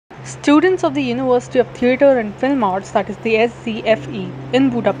Students of the University of Theatre and Film Arts, that is the SZFE, in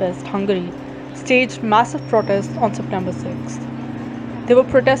Budapest, Hungary, staged massive protests on September 6th. They were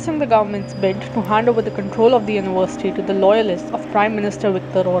protesting the government's bid to hand over the control of the university to the loyalists of Prime Minister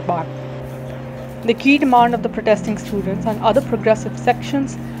Viktor Orban. The key demand of the protesting students and other progressive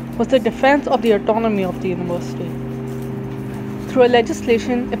sections was the defense of the autonomy of the university. Through a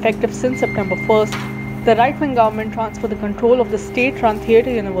legislation effective since September 1st, the right-wing government transferred the control of the state-run theatre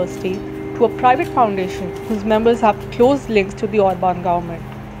university to a private foundation whose members have close links to the Orban government.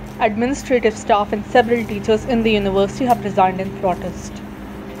 Administrative staff and several teachers in the university have resigned in protest.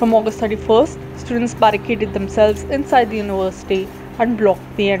 From August 31st, students barricaded themselves inside the university and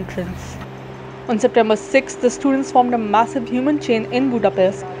blocked the entrance. On September 6th, the students formed a massive human chain in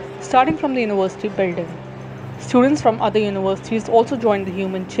Budapest, starting from the university building. Students from other universities also joined the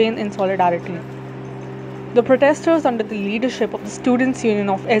human chain in solidarity. The protesters, under the leadership of the Students' Union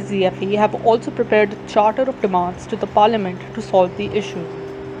of SZFE, have also prepared a charter of demands to the parliament to solve the issue.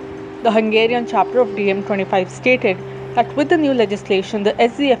 The Hungarian chapter of DiEM25 stated that with the new legislation, the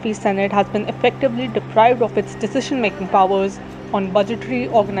SZFE Senate has been effectively deprived of its decision-making powers on budgetary,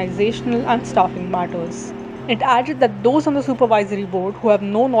 organizational and staffing matters. It added that those on the supervisory board who have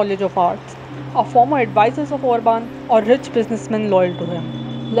no knowledge of arts are former advisors of Orban or rich businessmen loyal to him.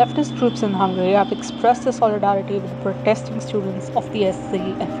 Leftist groups in Hungary have expressed their solidarity with the protesting students of the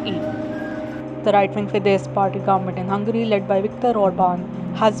SZFE. The right-wing Fidesz party government in Hungary, led by Viktor Orban,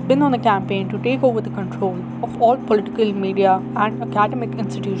 has been on a campaign to take over the control of all political, media and academic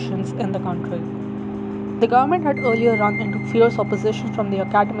institutions in the country. The government had earlier run into fierce opposition from the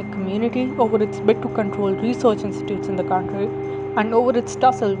academic community over its bid to control research institutes in the country and over its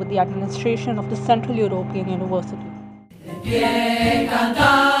tussle with the administration of the Central European University.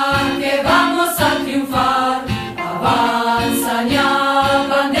 Cantar que vamos a triunfar, avanza